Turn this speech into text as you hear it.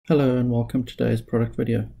Hello and welcome to today's product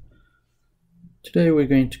video. Today we're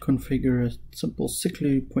going to configure a simple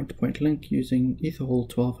Siklu point-to-point link using EtherHaul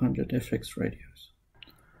 1200FX radios.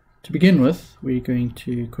 To begin with, we're going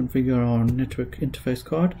to configure our network interface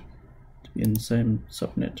card to be in the same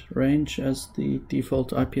subnet range as the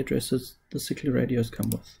default IP addresses the Siklu radios come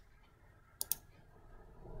with.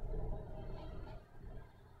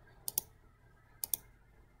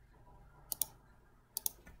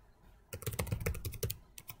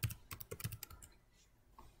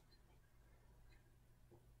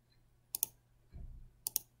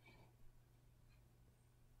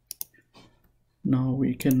 Now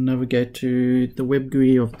we can navigate to the web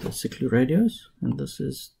GUI of the Siklu radios, and this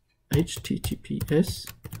is https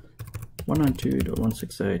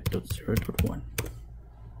 192.168.0.1.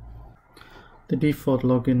 The default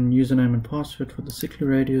login username and password for the Siklu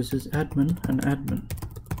radios is admin and admin.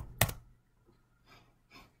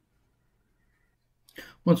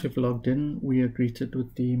 Once we've logged in, we are greeted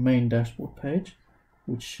with the main dashboard page,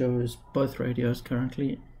 which shows both radios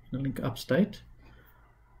currently in a link up state.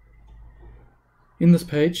 In this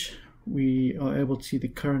page, we are able to see the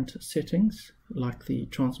current settings, like the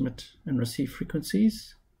transmit and receive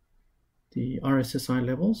frequencies, the RSSI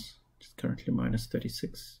levels, which is currently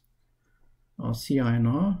 -36, our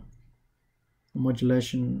CINR, the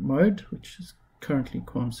modulation mode, which is currently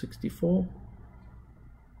QAM64,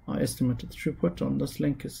 our estimated throughput on this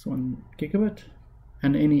link is 1 gigabit,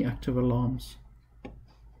 and any active alarms.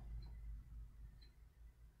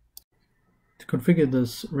 To configure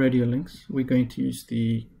this radio links, we're going to use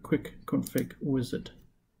the Quick Config Wizard.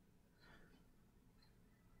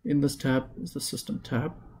 In this tab is the System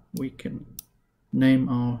tab. We can name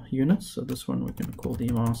our units. So this one we're going to call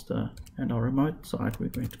the master, and our remote side we're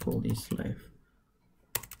going to call the slave.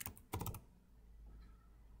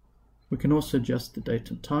 We can also adjust the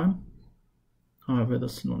date and time. However,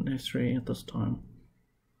 this is not necessary at this time.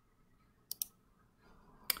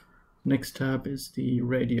 Next tab is the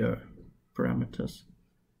radio parameters.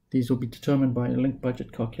 These will be determined by a link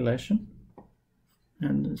budget calculation.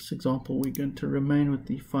 And in this example, we're going to remain with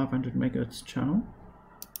the 500 MHz channel.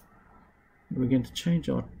 We're going to change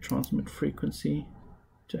our transmit frequency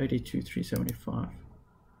to 82375.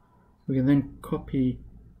 We can then copy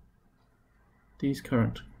these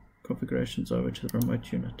current configurations over to the remote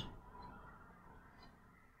unit.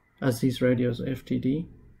 As these radios are FTD,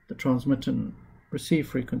 the transmit and receive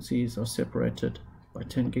frequencies are separated by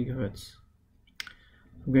 10 gigahertz.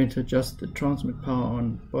 I'm going to adjust the transmit power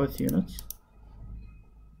on both units,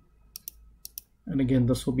 and again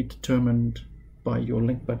this will be determined by your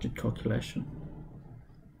link budget calculation.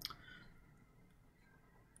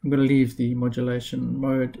 I'm going to leave the modulation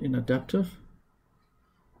mode in adaptive,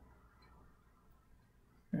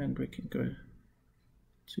 and we can go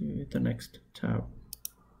to the next tab.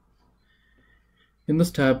 In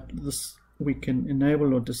this tab, we can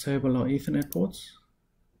enable or disable our Ethernet ports,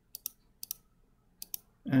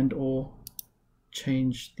 and or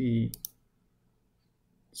change the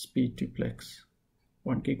speed duplex,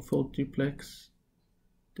 1 gig full duplex,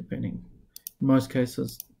 depending. In most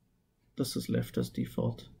cases this is left as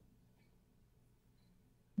default.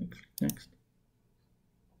 Next.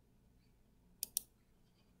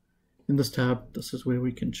 In this tab, this is where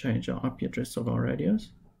we can change our IP address of our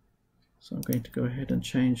radios. So I'm going to go ahead and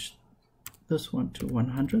change this one to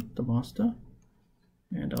 100, the master,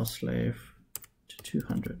 and our slave to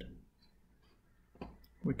 200.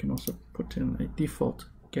 We can also put in a default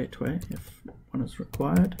gateway if one is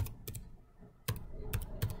required.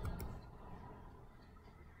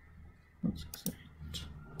 168.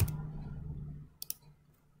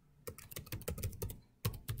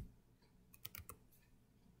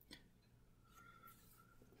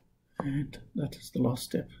 And that is the last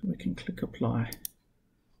step. We can click apply.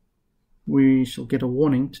 We shall get a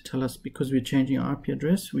warning to tell us because we're changing our IP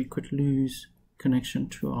address, we could lose connection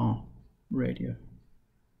to our radio.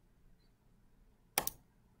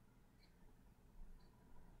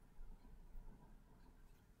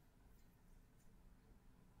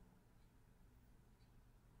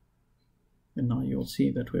 And now you'll see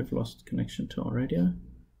that we've lost connection to our radio.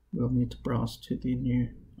 We'll need to browse to the new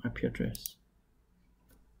IP address.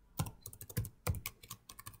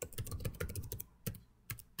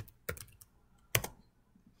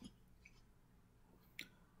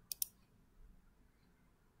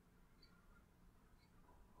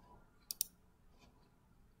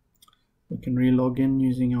 We can re-log in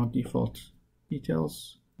using our default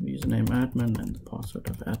details, username admin and the password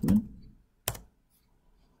of admin.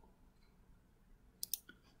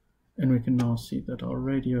 And we can now see that our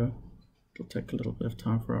radio, it'll take a little bit of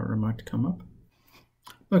time for our remote to come up.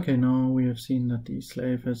 Okay, now we have seen that the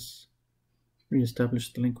slave has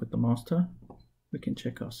re-established the link with the master. We can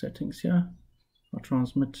check our settings here. Our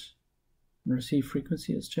transmit and receive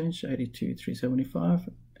frequency has changed, 82.375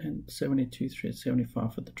 and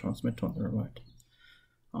 72.375 for the transmit on the remote.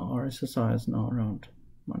 Our RSSI is now around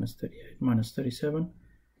 -38, -37.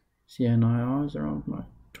 CNIR is around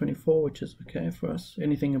 24, which is okay for us.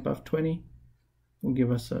 Anything above 20 will give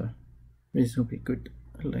us a reasonably good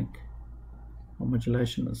link. Our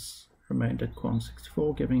modulation has remained at Quam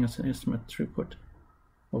 64, giving us an estimate throughput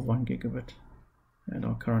of 1 gigabit. And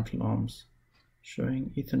our current alarms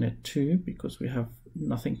showing Ethernet 2 because we have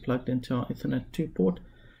nothing plugged into our Ethernet 2 port.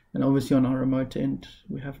 And obviously on our remote end,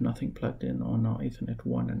 we have nothing plugged in on our Ethernet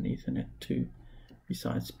 1 and Ethernet 2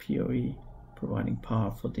 besides PoE providing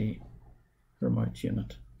power for the remote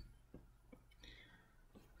unit.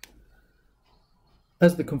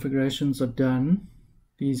 As the configurations are done,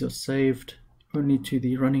 these are saved only to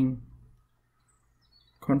the running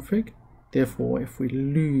config. Therefore, if we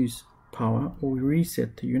lose power or we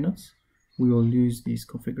reset the units, we will lose these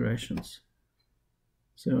configurations.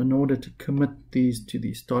 So in order to commit these to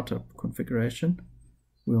the startup configuration,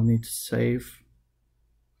 we'll need to save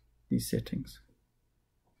these settings.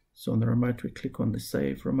 So on the remote, we click on the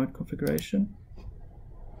Save Remote Configuration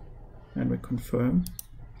and we confirm.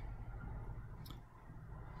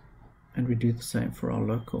 And we do the same for our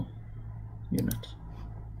local unit.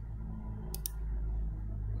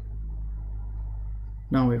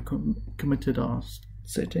 Now we've committed our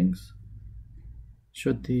settings.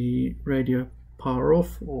 Should the radio power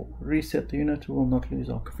off or reset the unit, we will not lose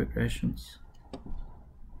our configurations.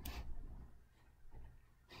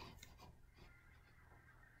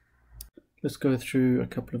 Let's go through a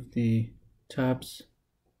couple of the tabs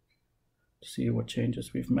to see what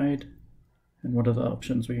changes we've made and what other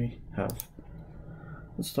options we have.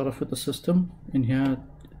 Let's start off with the system. In here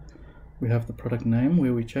we have the product name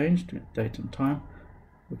where we changed with date and time.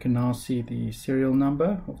 We can now see the serial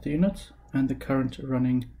number of the unit and the current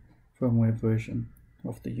running firmware version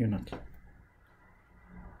of the unit.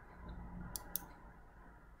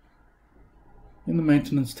 In the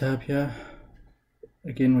maintenance tab here,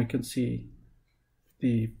 again we can see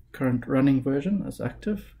the current running version as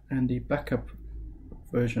active and the backup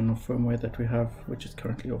version of firmware that we have, which is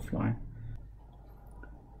currently offline.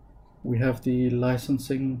 We have the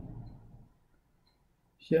licensing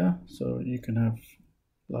here, so you can have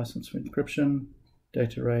license for encryption,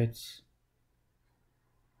 data rates,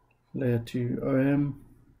 layer 2 OM,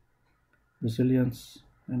 resilience,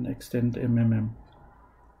 and extend MMM.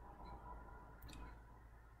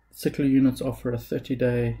 Siklu units offer a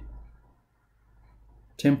 30-day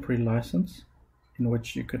temporary license in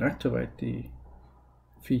which you can activate the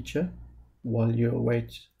feature while you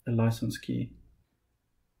await a license key.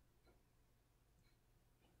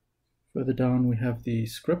 Further down we have the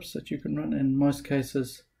scripts that you can run. In most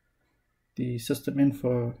cases the system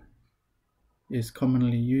info is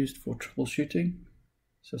commonly used for troubleshooting,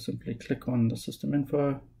 so simply click on the system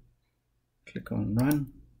info, click on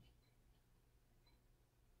run,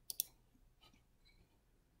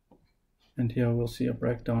 and here we'll see a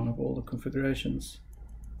breakdown of all the configurations.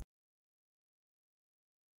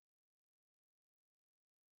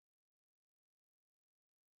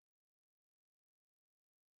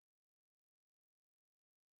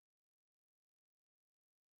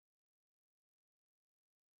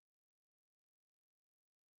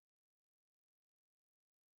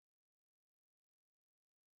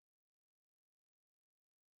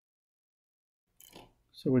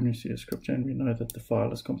 So when you see a script and we know that the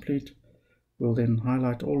file is complete, we'll then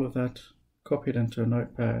highlight all of that, copy it into a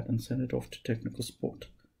notepad and send it off to technical support.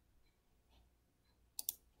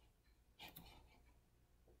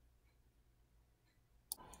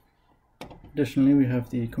 Additionally, we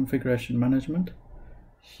have the configuration management.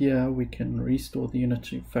 Here we can restore the unit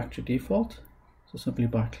to factory default. So simply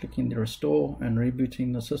by clicking the restore and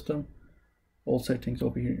rebooting the system, all settings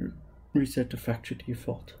will be reset to factory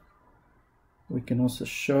default. We can also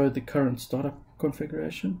show the current startup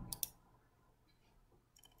configuration.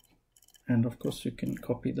 And of course you can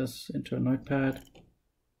copy this into a notepad,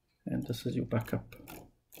 and this is your backup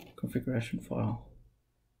configuration file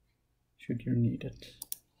should you need it.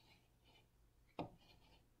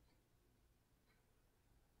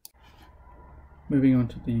 Moving on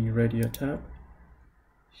to the radio tab.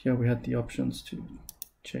 Here we had the options to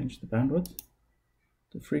change the bandwidth,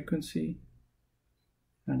 the frequency,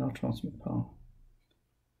 and our transmit power.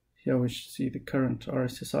 Here we see the current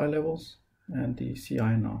RSSI levels and the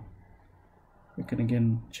CI now. We can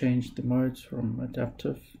again change the modes from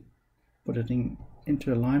adaptive, put it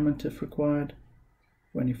into alignment if required,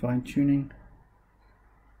 for any fine tuning,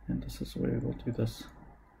 and this is where we'll do this.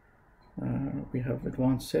 We have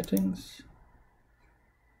advanced settings.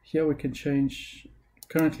 Here we can change,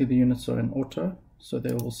 currently the units are in auto, so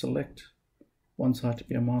they will select one side to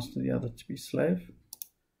be a master, the other to be slave.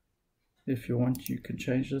 If you want, you can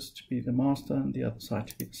change this to be the master and the other side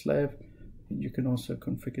to be the slave. And you can also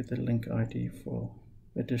configure the link ID for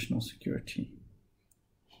additional security.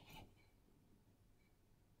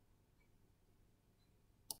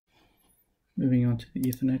 Moving on to the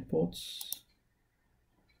Ethernet ports.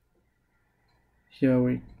 Here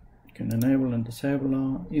we can enable and disable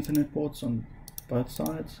our Ethernet ports on both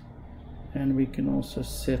sides, and we can also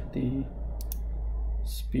set the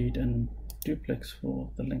speed and duplex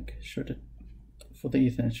for the link for the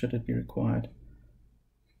Ethernet should it be required.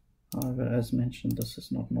 However, as mentioned, this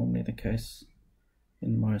is not normally the case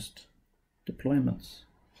in most deployments.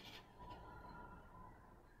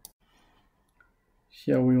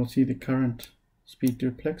 Here we will see the current speed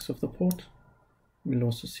duplex of the port. We'll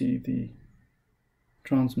also see the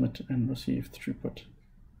transmit and receive throughput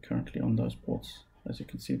currently on those ports. As you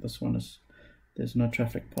can see, this one there's no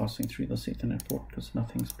traffic passing through this Ethernet port because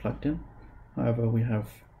nothing's plugged in. However, we have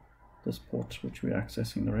this port which we're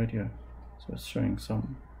accessing the radio, so it's showing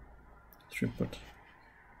some throughput.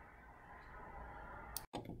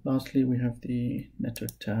 Lastly, we have the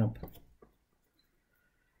network tab.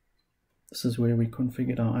 This is where we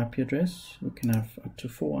configured our IP address. We can have up to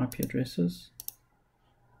 4 IP addresses,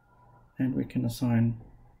 and we can assign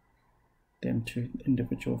them to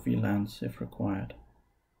individual VLANs if required.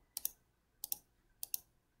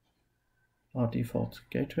 Our default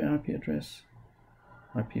gateway IP address,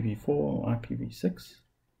 IPv4 or IPv6.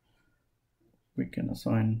 We can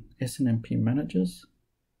assign SNMP managers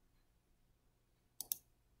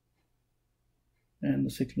and the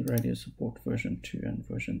Siklu radio support version 2 and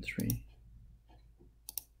version 3.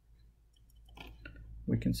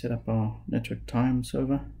 We can set up our network time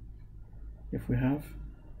server if we have,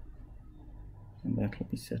 and that will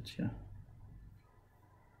be set here.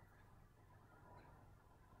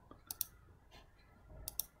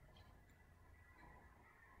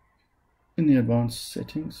 In the advanced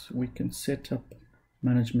settings, we can set up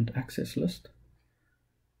management access list.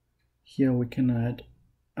 Here we can add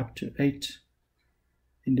up to 8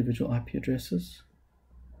 individual IP addresses.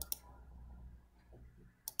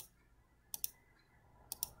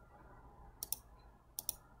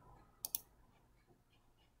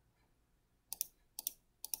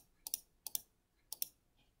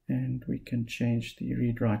 And we can change the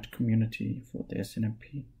read-write community for the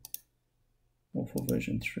SNMP, or for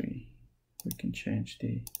version 3. We can change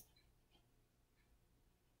the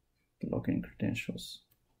login credentials.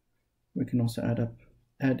 We can also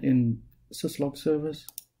add in syslog servers.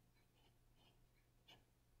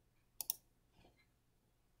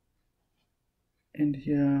 And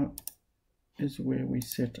here is where we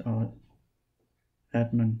set our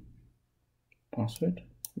admin password.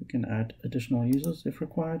 We can add additional users if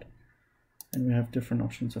required, and we have different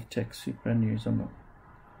options of text, super, and user more.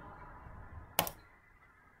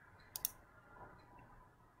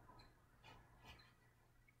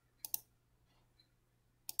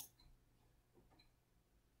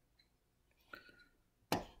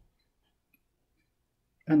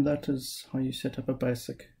 And that is how you set up a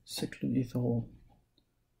basic Siklu EtherHaul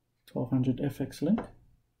 1200FX link.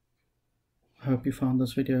 I hope you found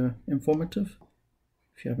this video informative.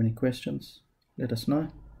 If you have any questions, let us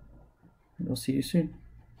know, and we'll see you soon.